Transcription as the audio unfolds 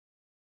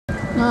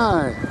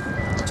Now,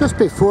 just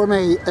before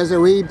me is a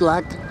wee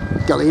black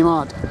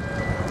Guillemot,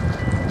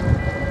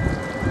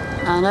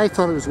 and I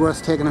thought it was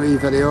worth taking a wee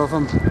video of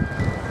him.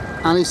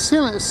 And he's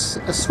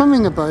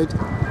swimming about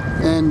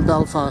in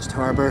Belfast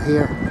harbour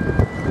here.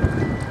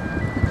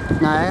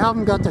 Now I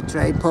haven't got the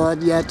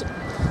tripod yet,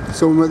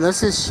 so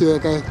this is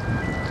shaky.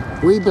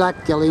 Wee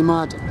black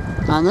Guillemot,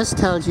 and this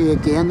tells you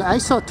again, I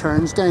saw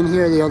terns down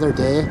here the other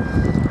day.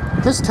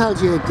 This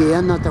tells you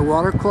again that the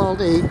water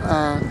quality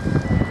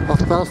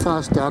of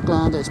Belfast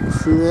dockland is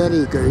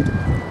pretty good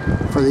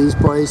for these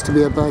boys to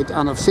be about,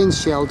 and I've seen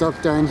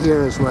shelduck down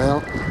here as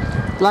well.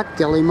 Black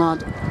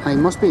Guillemot, he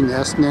must be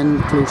nesting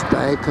in close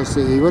by because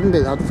he wouldn't be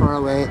that far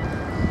away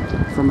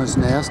from his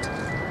nest.